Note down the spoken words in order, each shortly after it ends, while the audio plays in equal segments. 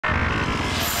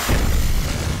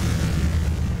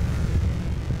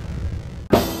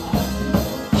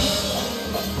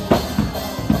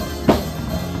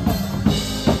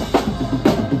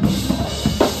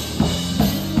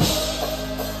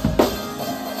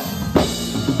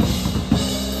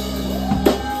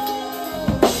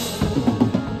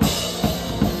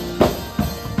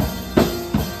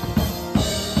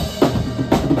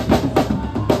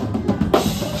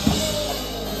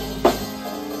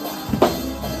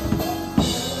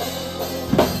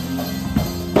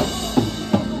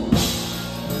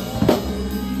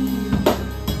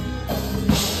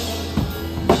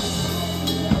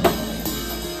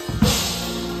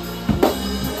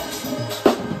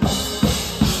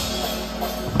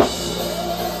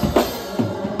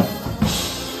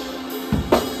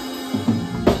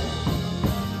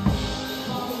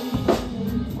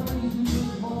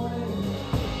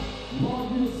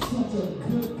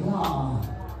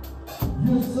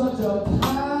such a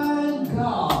kind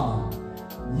God.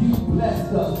 You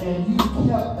blessed us and you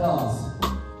kept us.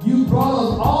 You brought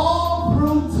us all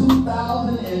through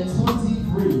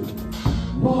 2023.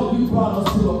 Lord, you brought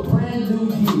us to a brand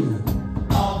new year,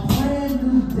 a brand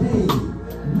new day,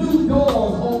 new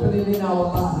doors opening in our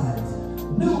lives,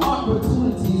 new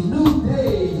opportunities, new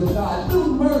days, oh God,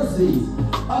 new mercies,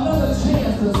 another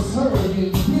chance to serve you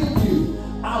and give you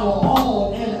our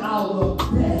all and our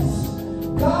best.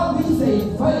 God, we say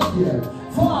thank you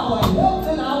for our health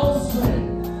and our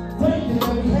strength. Thank you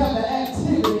that we have the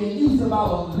activity and use of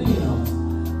our limbs.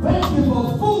 Thank you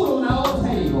for food on our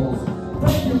tables.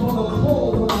 Thank you for the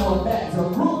clothes on our backs, a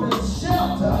roof and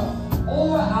shelter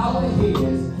over our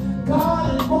heads.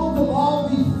 God, and most of all,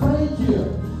 we thank you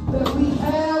that we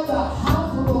have the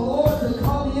house of the Lord to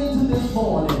come into this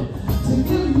morning, to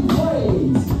give you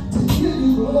praise, to give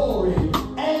you glory,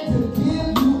 and to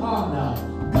give you honor.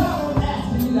 God, I'm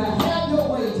asking you to have your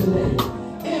way today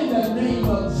in the name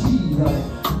of Jesus.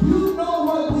 You know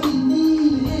what we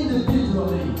need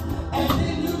individually, and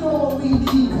then you know what we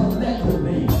need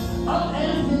collectively. I'm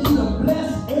asking you to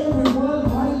bless everyone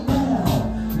right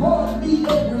now. Lord, meet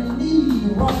every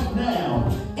need right now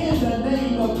in the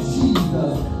name of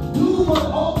Jesus. Do what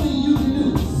only you can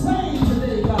do. Save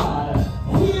today, God.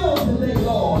 Heal today,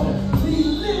 Lord.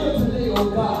 Deliver today, oh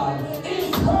God.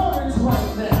 Encourage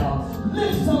right now.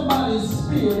 Lift somebody's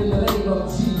spirit in the name of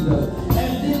Jesus.